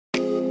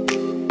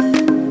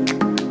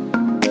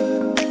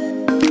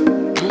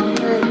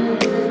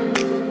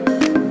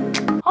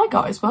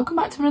guys, welcome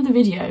back to another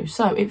video.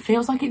 So it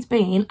feels like it's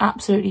been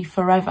absolutely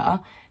forever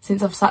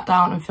since I've sat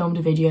down and filmed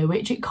a video,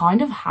 which it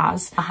kind of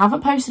has. I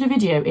haven't posted a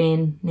video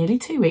in nearly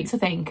 2 weeks, I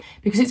think,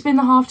 because it's been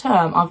the half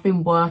term. I've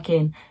been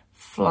working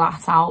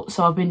flat out.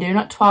 So I've been doing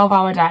like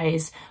 12-hour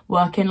days,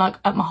 working like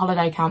at my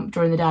holiday camp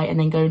during the day and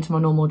then going to my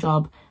normal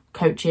job,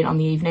 coaching on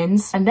the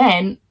evenings. And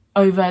then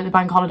over the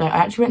bank holiday, I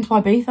actually went to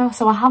Ibiza.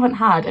 So I haven't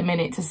had a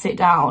minute to sit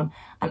down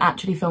and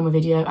actually film a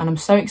video. And I'm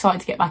so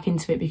excited to get back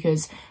into it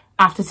because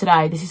after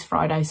today, this is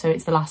Friday, so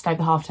it's the last day of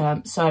the half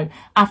term. So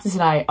after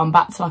today, I'm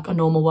back to like a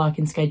normal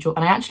working schedule,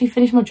 and I actually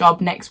finish my job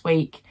next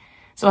week.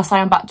 So I say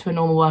I'm back to a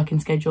normal working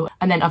schedule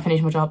and then I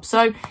finish my job.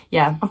 So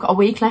yeah, I've got a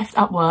week left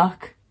at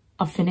work.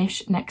 I'll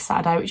finish next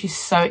Saturday, which is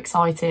so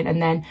exciting.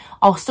 And then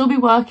I'll still be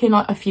working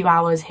like a few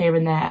hours here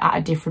and there at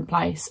a different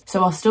place.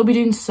 So I'll still be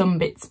doing some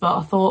bits, but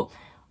I thought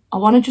I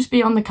want to just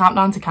be on the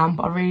countdown to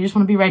camp. I really just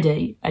want to be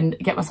ready and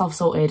get myself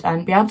sorted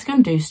and be able to go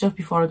and do stuff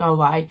before I go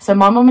away. So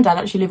my mum and dad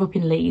actually live up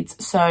in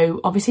Leeds. So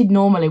obviously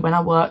normally when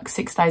I work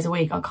 6 days a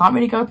week, I can't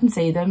really go up and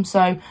see them.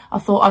 So I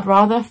thought I'd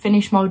rather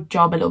finish my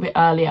job a little bit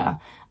earlier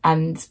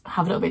and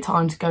have a little bit of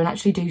time to go and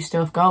actually do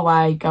stuff, go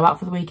away, go out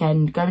for the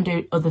weekend, go and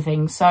do other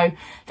things. So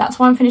that's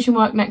why I'm finishing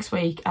work next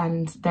week,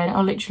 and then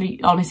I'll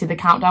literally, honestly, the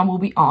countdown will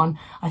be on.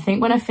 I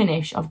think when I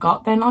finish, I've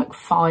got then like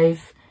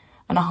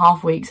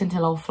 5.5 weeks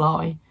until I'll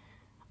fly.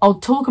 I'll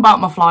talk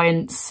about my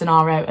flying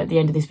scenario at the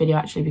end of this video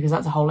actually, because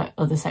that's a whole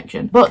other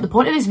section. But the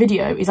point of this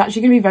video is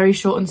actually going to be very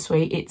short and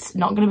sweet. It's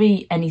not going to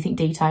be anything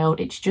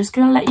detailed. It's just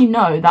going to let you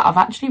know that I've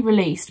actually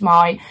released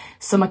my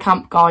summer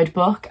camp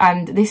guidebook,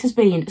 and this has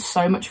been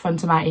so much fun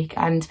to make.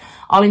 And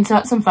I'll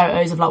insert some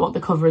photos of like what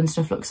the cover and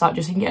stuff looks like,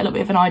 just so you can get a little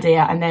bit of an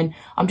idea. And then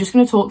I'm just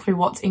going to talk through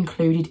what's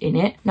included in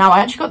it. Now,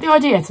 I actually got the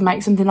idea to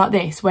make something like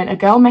this when a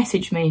girl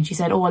messaged me and she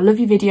said, "Oh, I love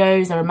your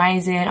videos. They're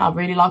amazing. I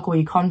really like all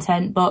your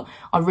content, but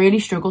I really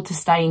struggle to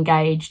stay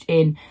engaged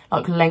in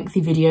like lengthy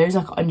videos."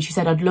 And she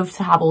said, "I'd love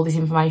to have all this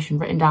information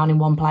written down in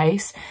one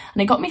place."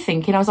 And it got me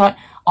thinking. I was like,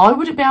 I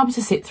wouldn't be able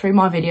to sit through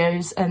my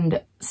videos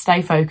and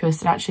stay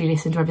focused and actually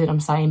listen to everything I'm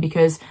saying,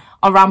 because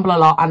I ramble a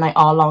lot and they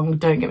are long,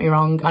 don't get me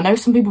wrong. I know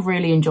some people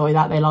really enjoy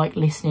that. They like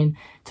listening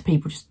to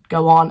people just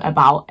go on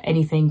about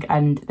anything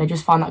and they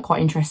just find that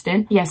quite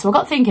interesting. Yeah, so I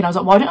got thinking, I was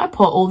like, why don't I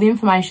put all the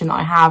information that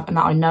I have and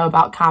that I know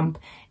about camp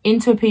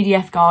into a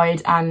PDF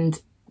guide and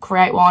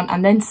create one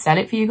and then sell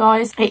it for you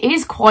guys. It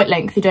is quite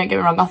lengthy, don't get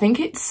me wrong. I think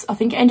it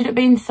ended up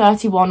being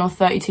 31 or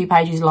 32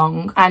 pages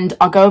long, and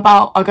I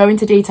go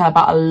into detail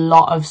about a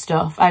lot of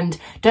stuff. And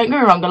don't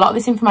get me wrong, a lot of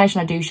this information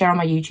I do share on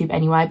my YouTube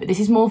anyway, but this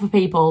is more for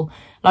people,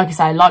 like I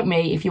say, like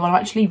me. If you want to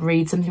actually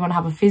read something, you want to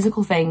have a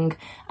physical thing,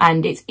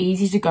 and it's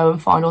easy to go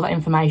and find all that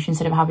information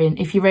instead of having,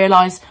 if you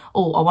realise,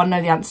 oh, I want to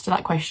know the answer to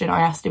that question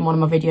I asked in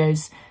one of my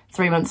videos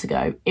 3 months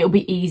ago, it'll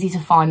be easy to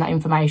find that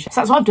information. So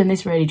that's why I've done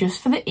this, really,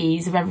 just for the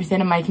ease of everything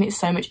and making it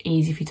so much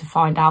easier for you to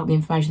find out the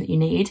information that you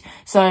need.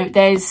 So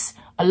there's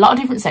a lot of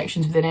different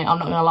sections within it, I'm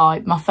not gonna lie.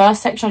 My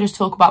first section, I just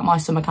talk about my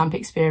summer camp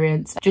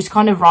experience, just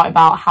kind of write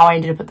about how I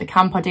ended up at the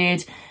camp I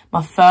did,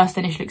 my first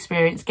initial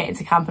experience getting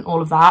to camp and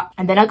all of that.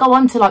 And then I go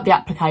on to like the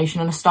application,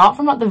 and I start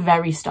from like the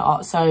very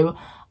start. So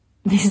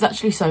this is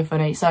actually so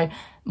funny. So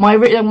my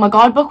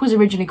guidebook was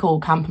originally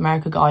called Camp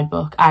America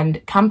Guidebook,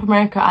 and Camp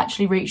America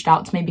actually reached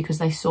out to me because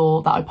they saw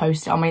that I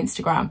posted it on my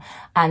Instagram,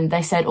 and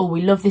they said, "Oh,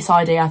 we love this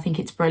idea, I think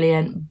it's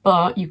brilliant,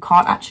 but you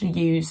can't actually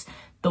use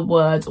the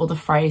words or the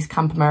phrase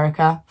Camp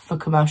America for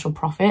commercial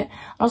profit."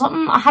 And I was like,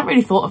 I hadn't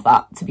really thought of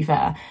that, to be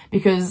fair,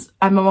 because,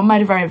 and my mum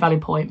made a very valid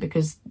point,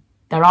 because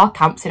there are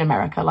camps in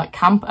America. Like,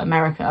 Camp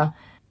America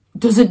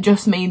doesn't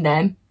just mean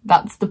them.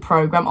 That's the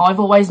program. I've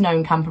always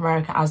known Camp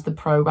America as the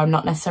program,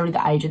 not necessarily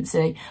the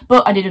agency,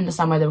 but I did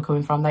understand where they were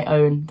coming from. They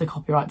own the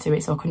copyright to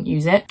it, so I couldn't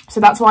use it. So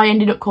that's why I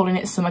ended up calling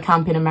it Summer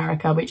Camp in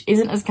America, which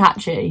isn't as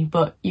catchy,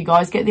 but you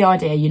guys get the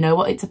idea. You know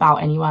what it's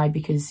about anyway,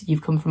 because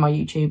you've come from my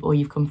YouTube, or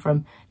you've come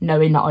from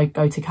knowing that I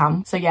go to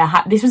camp. So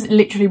yeah, this was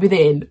literally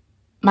within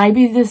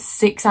maybe the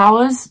 6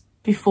 hours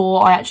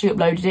before I actually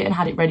uploaded it and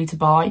had it ready to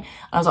buy. And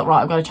I was like,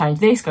 right, I've got to change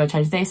this, got to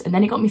change this. And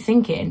then it got me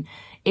thinking,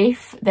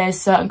 if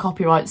there's certain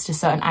copyrights to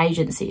certain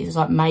agencies, it's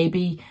like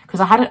maybe, because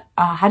I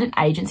had an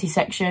agency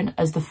section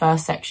as the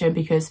first section,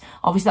 because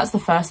obviously that's the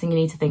first thing you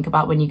need to think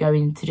about when you go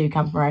in to do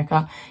Camp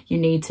America. You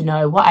need to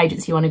know what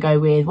agency you want to go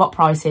with, what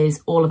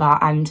prices, all of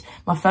that. And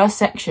my first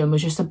section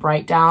was just a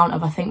breakdown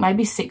of, I think,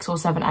 maybe 6 or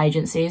 7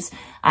 agencies,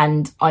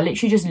 and I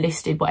literally just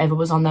listed whatever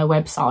was on their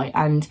website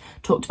and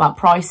talked about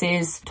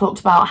prices, talked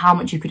about how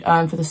much you could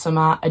earn for the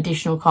summer,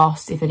 additional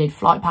costs if they did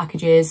flight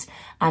packages.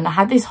 And I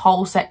had this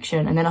whole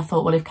section, and then I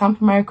thought, well, if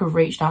Camp America have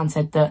reached out and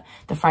said that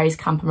the phrase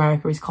Camp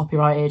America is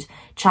copyrighted,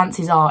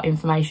 chances are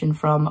information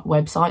from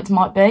websites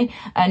might be.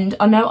 And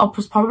I know I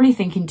was probably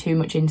thinking too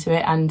much into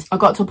it, and I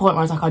got to a point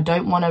where I was like, I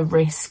don't want to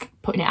risk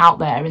putting it out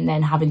there and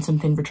then having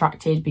something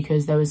retracted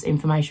because there was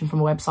information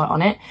from a website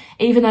on it,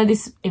 even though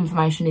this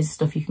information is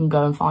stuff you can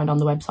go and find on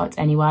the websites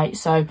anyway.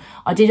 So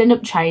I did end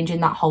up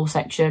changing that whole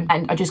section,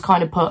 and I just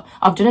kind of put,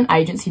 I've done an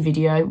agency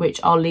video, which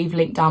I'll leave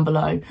linked down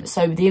below.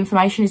 So the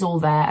information is all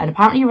there, and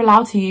apparently you're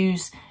allowed to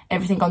use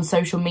everything on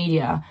social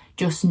media,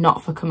 just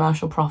not for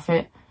commercial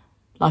profit,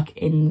 like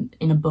in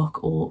a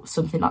book or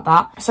something like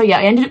that. So yeah,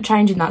 I ended up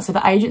changing that. So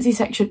the agency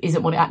section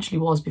isn't what it actually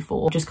was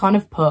before. Just kind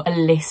of put a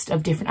list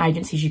of different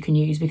agencies you can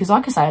use, because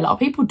like I say, a lot of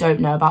people don't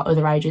know about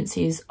other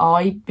agencies.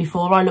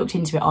 Before I looked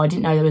into it, I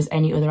didn't know there was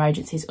any other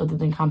agencies other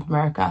than Camp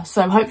America.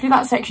 So hopefully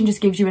that section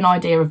just gives you an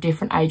idea of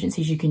different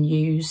agencies you can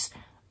use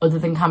other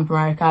than Camp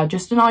America,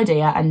 just an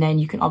idea, and then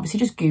you can obviously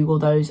just Google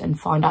those and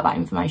find out that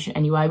information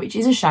anyway, which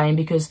is a shame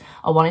because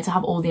I wanted to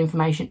have all the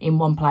information in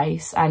one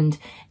place. And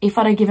if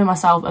I'd have given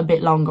myself a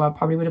bit longer, I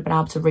probably would have been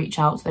able to reach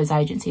out to those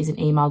agencies and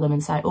email them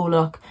and say, oh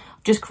look,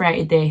 I've just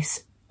created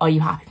this, are you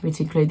happy for me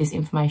to include this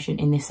information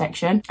in this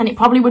section? And it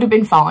probably would have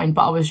been fine,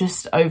 but I was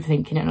just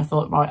overthinking it, and I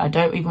thought, right, I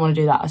don't even want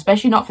to do that,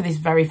 especially not for this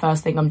very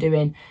first thing I'm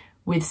doing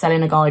with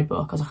selling a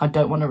guidebook. I was like, I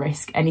don't want to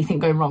risk anything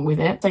going wrong with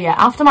it. So yeah,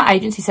 after my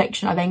agency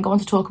section, I then go on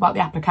to talk about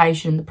the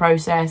application, the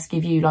process,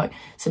 give you like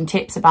some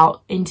tips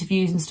about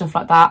interviews and stuff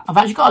like that. I've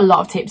actually got a lot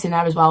of tips in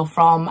there as well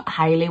from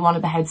Hayley, one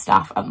of the head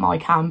staff at my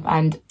camp,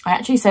 and I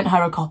actually sent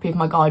her a copy of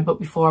my guidebook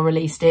before I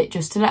released it,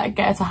 just to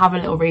get her to have a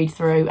little read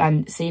through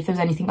and see if there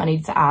was anything I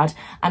needed to add.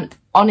 And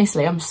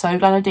honestly, I'm so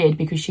glad I did,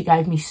 because she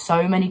gave me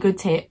so many good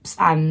tips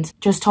and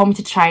just told me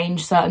to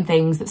change certain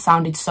things that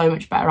sounded so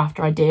much better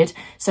after I did.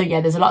 So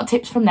yeah, there's a lot of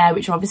tips from there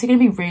which are obviously going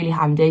to be really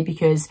handy,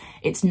 because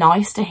it's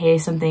nice to hear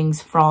some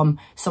things from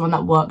someone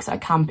that works at a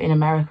camp in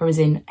America, as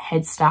in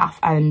head staff,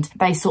 and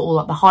they saw all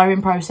like the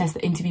hiring process,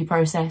 the interview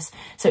process.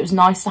 So it was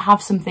nice to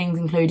have some things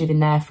included in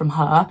there from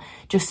her,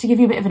 just to give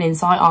you a bit of an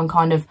insight on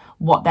kind of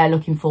what they're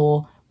looking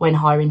for when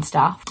hiring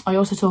staff. I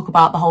also talk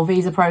about the whole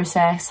visa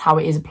process, how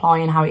it is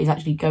applying, how it is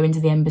actually going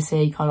to the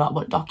embassy, kind of like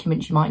what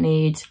documents you might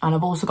need. And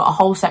I've also got a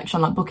whole section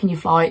on like booking your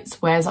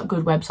flights, where's like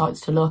good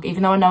websites to look,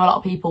 even though I know a lot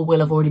of people will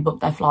have already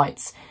booked their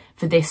flights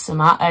for this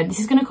summer. And this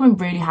is going to come in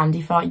really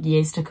handy for like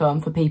years to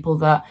come, for people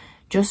that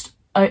just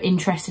are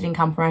interested in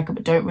Camp America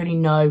but don't really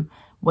know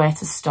where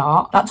to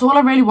start. That's all I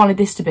really wanted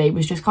this to be,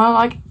 was just kind of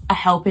like a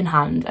helping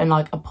hand and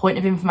like a point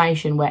of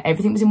information where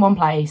everything was in one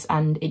place,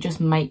 and it just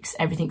makes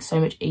everything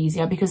so much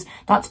easier, because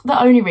that's the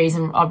only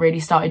reason I really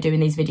started doing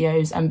these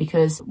videos. And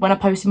because when I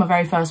posted my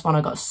very first one,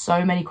 I got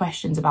so many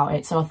questions about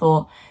it, so I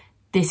thought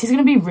this is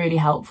going to be really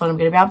helpful. I'm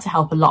going to be able to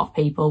help a lot of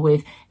people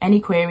with any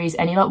queries,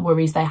 any like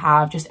worries they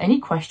have, just any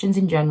questions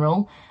in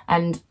general.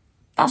 And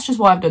that's just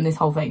why I've done this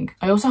whole thing.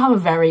 I also have a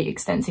very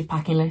extensive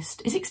packing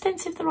list. Is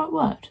extensive the right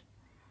word?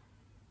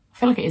 I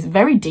feel like it is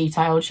very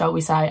detailed, shall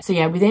we say. So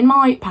yeah, within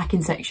my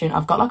packing section,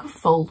 I've got like a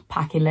full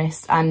packing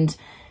list, and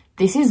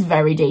this is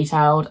very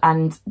detailed,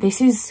 and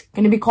this is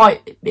going to be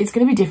it's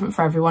going to be different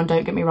for everyone,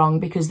 don't get me wrong,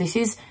 because this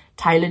is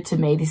tailored to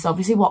me. This is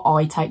obviously what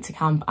I take to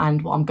camp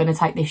and what I'm going to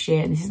take this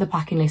year, and this is the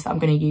packing list that I'm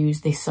going to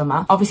use this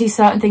summer. Obviously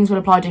certain things will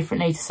apply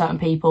differently to certain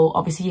people.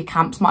 Obviously your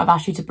camps might have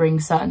asked you to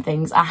bring certain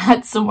things. I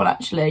had someone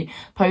actually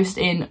post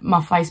in my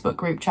Facebook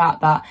group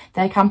chat that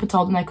their camper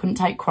told them they couldn't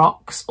take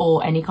Crocs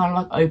or any kind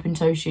of like open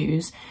toe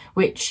shoes,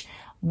 which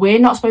we're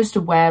not supposed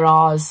to wear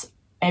ours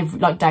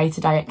like day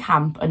to day at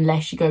camp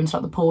unless you go into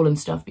like the pool and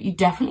stuff, but you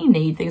definitely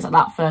need things like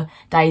that for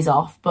days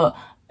off. But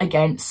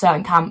again,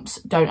 certain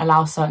camps don't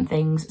allow certain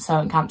things,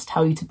 certain camps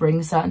tell you to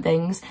bring certain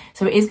things,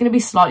 so it is going to be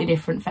slightly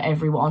different for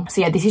everyone.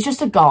 So yeah, this is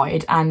just a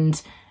guide, and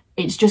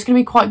it's just going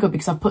to be quite good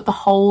because I've put the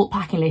whole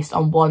packing list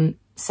on one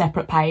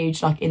separate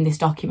page, like in this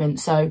document.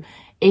 So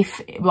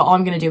if what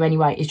I'm going to do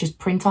anyway is just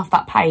print off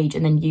that page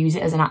and then use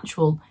it as an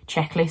actual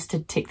checklist to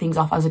tick things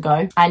off as I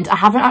go. And I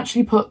haven't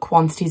actually put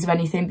quantities of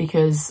anything,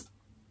 because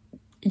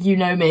you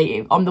know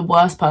me, I'm the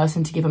worst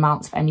person to give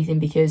amounts for anything,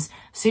 because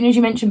as soon as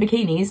you mention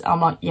bikinis,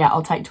 I'm like, yeah,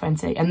 I'll take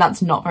 20, and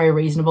that's not very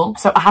reasonable.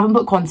 So I haven't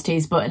put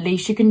quantities, but at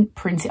least you can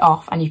print it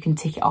off and you can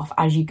tick it off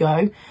as you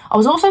go. I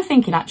was also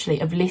thinking actually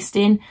of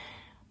listing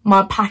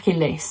my packing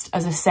list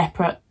as a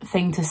separate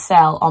thing to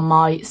sell on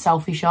my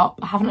selfie shop.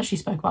 I haven't actually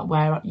spoke about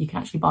where you can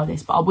actually buy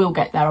this, but I will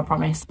get there, I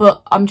promise.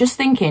 But I'm just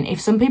thinking,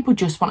 if some people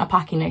just want a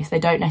packing list, they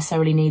don't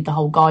necessarily need the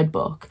whole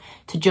guidebook,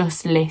 to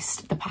just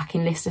list the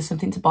packing list as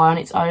something to buy on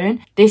its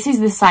own. This is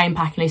the same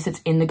packing list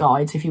that's in the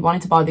guide, so if you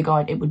wanted to buy the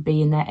guide, it would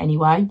be in there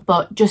anyway.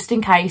 But just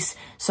in case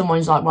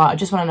someone's like, right, I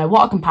just want to know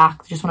what I can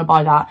pack, I just want to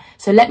buy that.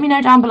 So let me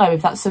know down below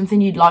if that's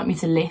something you'd like me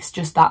to list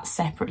just that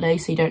separately,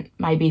 so you don't,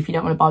 maybe if you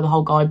don't want to buy the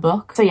whole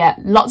guidebook. So yeah,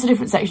 lots of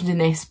different sections in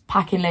this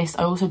packing list.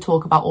 I also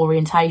talk about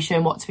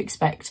orientation, what to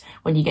expect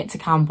when you get to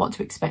camp, what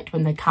to expect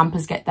when the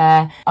campers get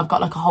there. I've got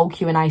like a whole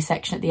Q&A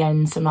section at the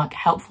end, some like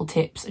helpful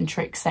tips and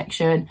tricks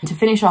section. And to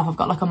finish off, I've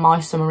got like a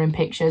my summer in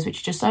pictures, which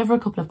is just over a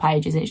couple of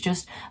pages, and it's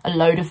just a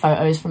load of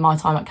photos from my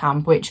time at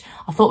camp, which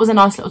I thought was a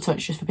nice little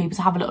touch just for people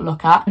to have a little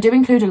look at. I do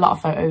include a lot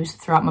of photos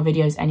throughout my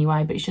videos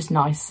anyway, but it's just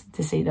nice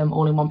to see them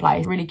all in one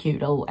place. Really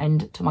cute little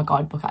end to my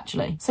guidebook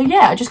actually. So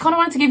yeah, I just kind of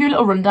wanted to give you a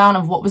little rundown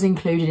of what was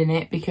included in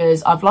it,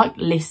 because I've like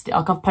listed,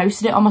 like I've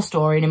posted it on my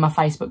story and in my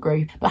Facebook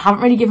group, but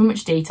haven't really given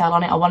much detail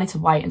on it. I wanted to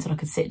wait until I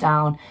could sit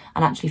down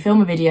and actually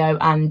film a video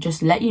and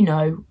just let you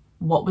know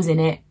what was in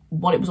it,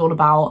 what it was all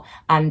about,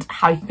 and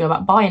how you can go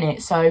about buying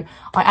it. So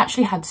I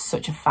actually had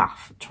such a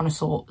faff trying to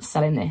sort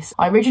selling this.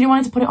 I originally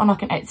wanted to put it on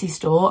like an Etsy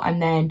store,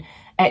 and then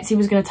Etsy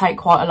was going to take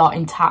quite a lot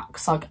in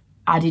tax, like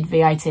added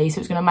VAT, so it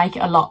was going to make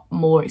it a lot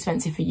more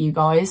expensive for you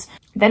guys.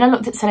 Then I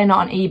looked at selling it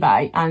on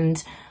eBay,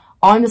 and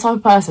I'm the type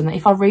of person that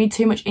if I read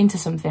too much into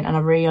something and I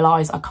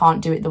realise I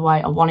can't do it the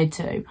way I wanted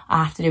to,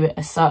 I have to do it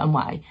a certain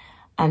way,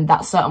 and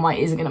that certain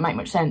way isn't going to make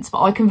much sense.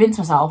 But I convinced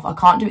myself I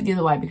can't do it the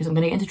other way because I'm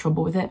going to get into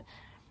trouble with it.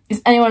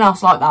 Is anyone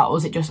else like that, or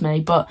is it just me?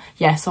 But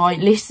yeah, so I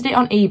listed it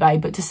on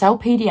eBay, but to sell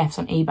PDFs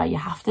on eBay, you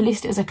have to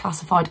list it as a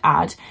classified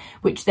ad,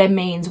 which then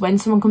means when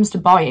someone comes to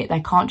buy it,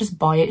 they can't just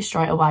buy it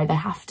straight away. They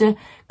have to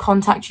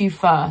contact you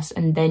first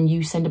and then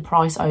you send a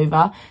price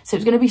over. So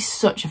it's going to be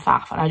such a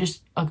faff, and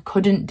I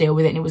couldn't deal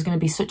with it, and it was going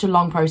to be such a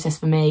long process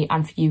for me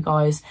and for you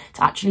guys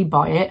to actually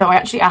buy it. So I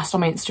actually asked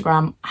on my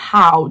Instagram,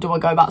 how do I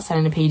go about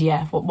selling a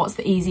PDF? What's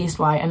the easiest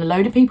way? And a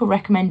load of people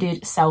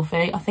recommended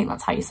Selfie. I think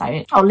that's how you say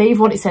it. I'll leave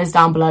what it says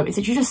down below. It's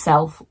literally just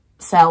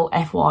sell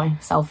FY,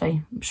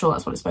 Selfie. I'm sure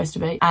that's what it's supposed to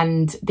be.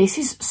 And this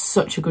is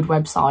such a good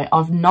website.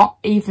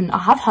 I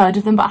have heard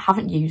of them, but I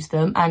haven't used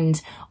them.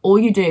 And all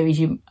you do is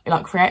you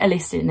like create a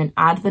listing and then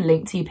add the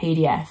link to your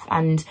PDF,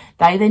 and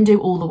they then do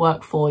all the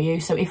work for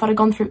you. So if I'd have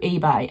gone through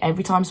eBay,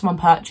 every time someone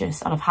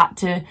purchased, I'd have had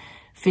to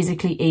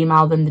physically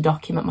email them the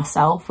document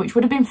myself, which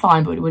would have been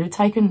fine, but it would have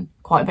taken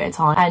quite a bit of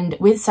time. And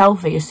with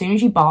Selfie, as soon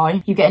as you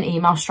buy, you get an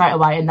email straight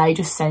away, and they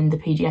just send the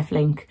PDF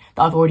link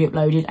that I've already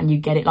uploaded, and you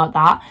get it like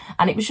that.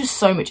 And it was just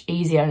so much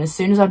easier. And as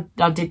soon as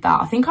I did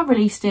that, I think I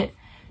released it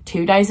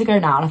 2 days ago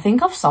now, and I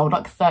think I've sold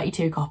like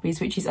 32 copies,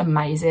 which is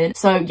amazing.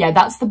 So yeah,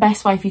 that's the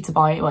best way for you to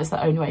buy it. Well, it's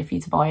the only way for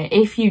you to buy it.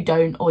 If you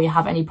don't, or you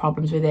have any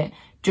problems with it,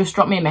 just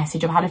drop me a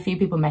message. I've had a few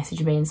people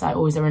message me and say,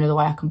 oh, is there another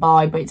way I can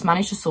buy? But it's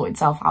managed to sort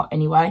itself out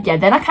anyway. Yeah,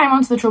 then I came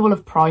onto the trouble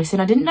of pricing.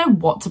 I didn't know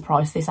what to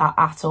price this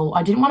at all.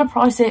 I didn't want to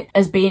price it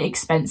as being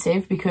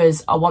expensive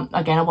because I want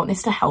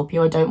this to help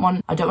you. I don't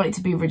want it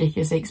to be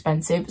ridiculously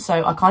expensive.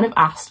 So I kind of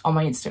asked on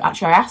my Insta,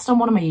 actually I asked on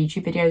one of my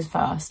YouTube videos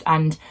first,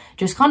 and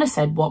just kind of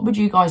said, what would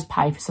you guys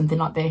pay for something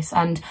like this?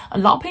 And a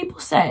lot of people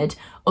said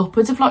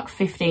upwards of like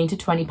 £15 to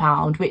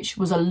 £20, which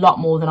was a lot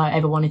more than I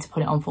ever wanted to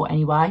put it on for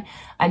anyway.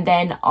 And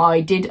then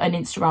I did an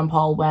Instagram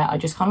poll where I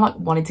just kind of like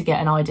wanted to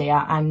get an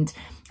idea, and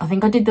I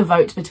think I did the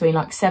votes between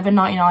like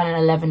 $7.99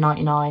 and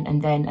 $11.99,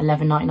 and then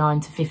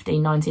 $11.99 to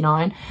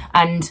 $15.99,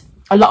 and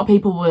a lot of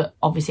people were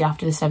obviously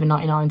after the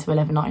 $7.99 to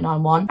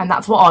 $11.99 one, and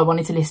that's what I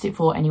wanted to list it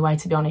for anyway,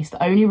 to be honest.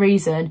 The only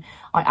reason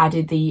I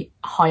added the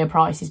higher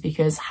price is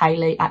because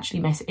Hayley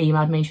actually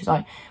emailed me, and she was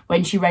like,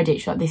 when she read it,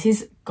 she's like, this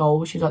is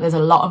gold. She was like, there's a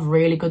lot of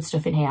really good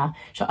stuff in here.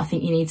 She's like, I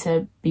think you need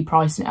to be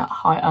pricing it at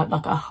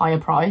a higher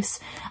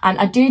price. And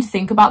I did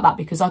think about that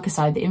because, like I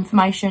say, the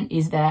information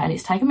is there, and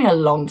it's taken me a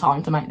long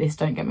time to make this,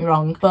 don't get me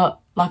wrong, but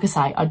like I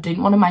say, I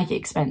didn't want to make it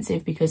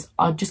expensive because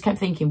I just kept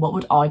thinking, what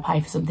would I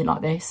pay for something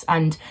like this?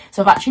 And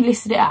so I've actually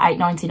listed it at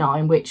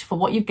 $8.99, which for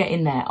what you get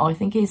in there, I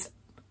think is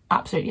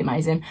absolutely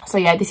amazing. So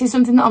yeah, this is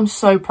something that I'm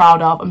so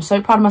proud of. I'm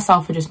so proud of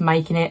myself for just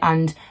making it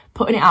and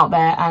putting it out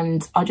there,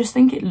 and I just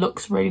think it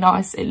looks really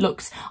nice.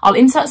 I'll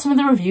insert some of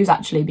the reviews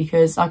actually,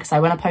 because like I say,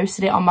 when I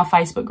posted it on my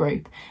Facebook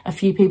group, a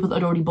few people that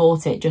had already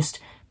bought it just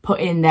put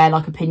in their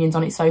like opinions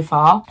on it so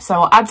far.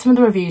 So I'll add some of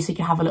the reviews so you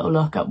can have a little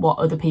look at what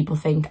other people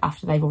think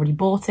after they've already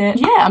bought it.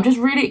 Yeah, I'm just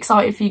really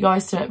excited for you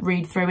guys to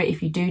read through it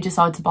if you do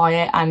decide to buy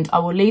it, and I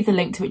will leave the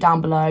link to it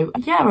down below.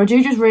 Yeah, I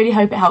do just really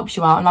hope it helps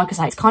you out, and like I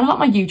say, it's kind of like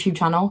my YouTube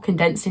channel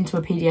condensed into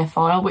a PDF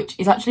file, which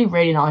is actually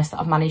really nice that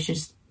I've managed to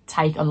just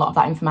take a lot of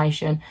that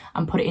information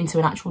and put it into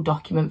an actual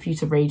document for you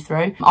to read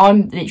through.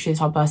 I'm literally the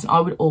type of person,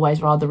 I would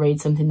always rather read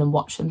something than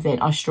watch something.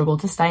 I struggle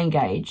to stay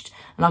engaged,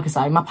 and like I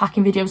say, my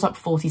packing video is like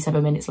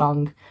 47 minutes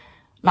long.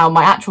 Now,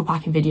 my actual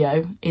packing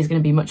video is going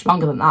to be much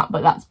longer than that,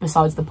 but that's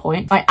besides the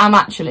point. I am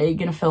actually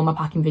going to film a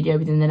packing video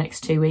within the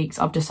next 2 weeks,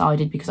 I've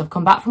decided, because I've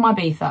come back from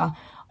Ibiza.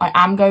 I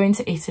am going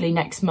to Italy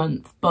next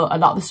month, but a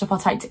lot of the stuff I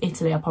take to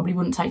Italy, I probably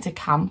wouldn't take to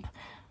camp.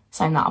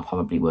 Saying that, I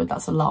probably would,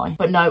 that's a lie.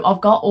 But no, I've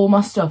got all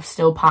my stuff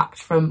still packed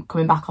from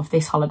coming back off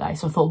this holiday.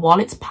 So I thought, while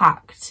it's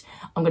packed,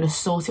 I'm going to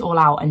sort it all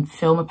out and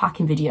film a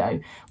packing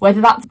video.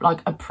 Whether that's like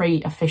a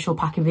pre-official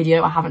packing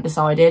video, I haven't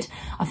decided.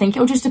 I think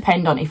it'll just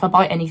depend on if I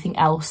buy anything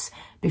else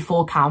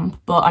before camp.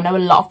 But I know a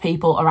lot of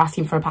people are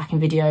asking for a packing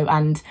video,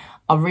 and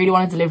I really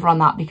want to deliver on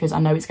that because I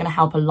know it's going to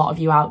help a lot of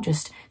you out,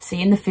 just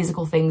seeing the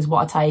physical things,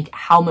 what I take,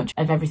 how much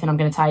of everything I'm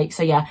going to take.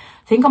 So yeah,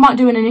 I think I might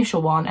do an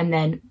initial one, and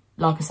then,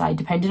 like I say,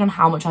 depending on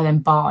how much I then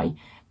buy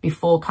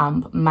before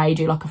camp, may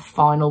do like a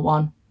final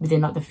one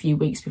within like the few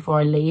weeks before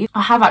I leave.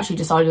 I have actually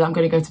decided that I'm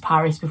going to go to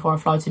Paris before I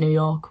fly to New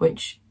York,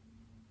 which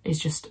is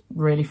just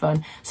really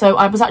fun. So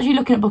I was actually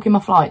looking at booking my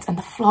flights, and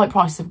the flight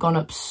prices have gone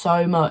up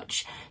so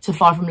much to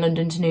fly from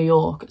London to New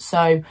York.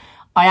 So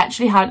I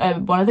actually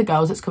had one of the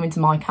girls that's coming to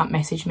my camp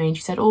message me, and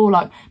she said, oh,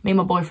 like, me and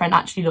my boyfriend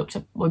actually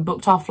we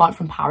booked our flight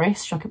from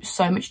Paris. She's like, it was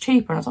so much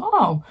cheaper. And I was like,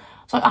 oh.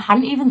 So I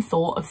hadn't even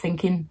thought of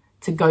thinking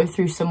to go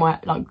through somewhere,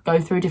 like go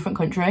through a different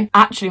country.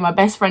 Actually, my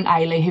best friend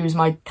Ailey, who was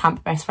my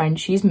camp best friend,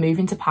 she's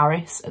moving to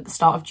Paris at the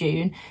start of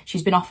June.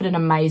 She's been offered an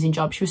amazing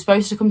job. She was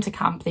supposed to come to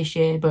camp this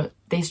year, but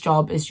this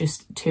job is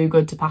just too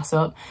good to pass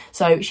up.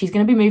 So she's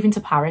going to be moving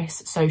to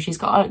Paris. So she's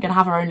going to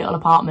have her own little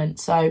apartment.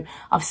 So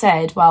I've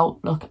said, well,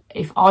 look,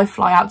 if I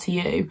fly out to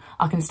you,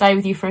 I can stay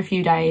with you for a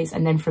few days,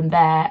 and then from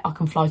there I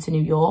can fly to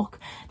New York.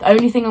 The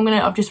only thing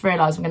I've just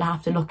realised I'm going to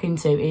have to look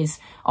into is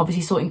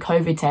obviously sorting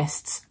COVID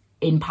tests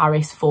in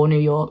Paris for New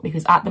York,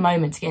 because at the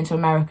moment to get into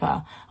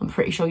America, I'm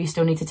pretty sure you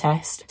still need to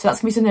test. So that's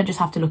gonna be something I just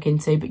have to look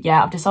into. But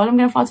yeah, I've decided I'm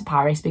gonna fly to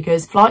Paris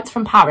because flights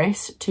from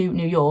Paris to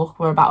New York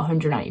were about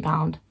 £180.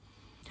 And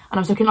I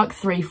was looking like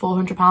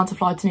 £300–400 to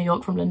fly to New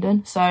York from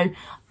London. So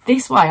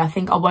this way, I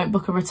think I won't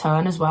book a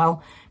return as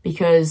well,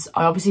 because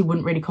I obviously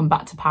wouldn't really come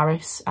back to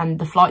Paris, and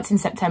the flights in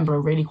September are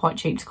really quite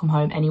cheap to come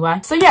home anyway.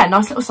 So yeah,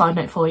 nice little side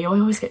note for you. I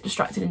always get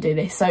distracted and do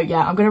this. So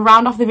yeah, I'm going to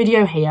round off the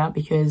video here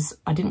because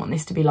I didn't want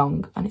this to be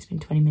long, and it's been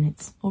 20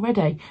 minutes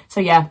already. So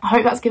yeah, I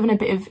hope that's given a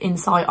bit of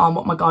insight on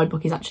what my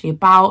guidebook is actually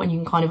about, and you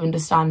can kind of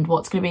understand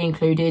what's going to be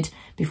included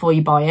before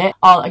you buy it.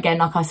 Again,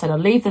 like I said, I'll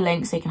leave the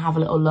link so you can have a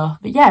little look.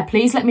 But yeah,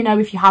 please let me know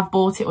if you have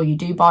bought it or you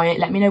do buy it.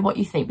 Let me know what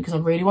you think, because I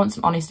really want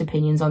some honest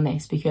opinions on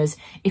this, because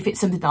if it's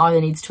something that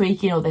either needs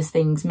tweaking or there's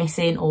things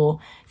missing or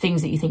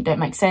things that you think don't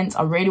make sense,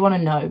 I really want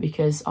to know,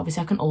 because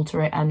obviously I can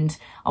alter it and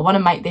I want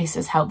to make this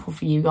as helpful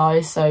for you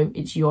guys, so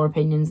it's your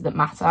opinions that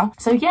matter.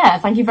 So yeah,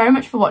 thank you very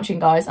much for watching,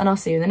 guys, and I'll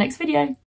see you in the next video.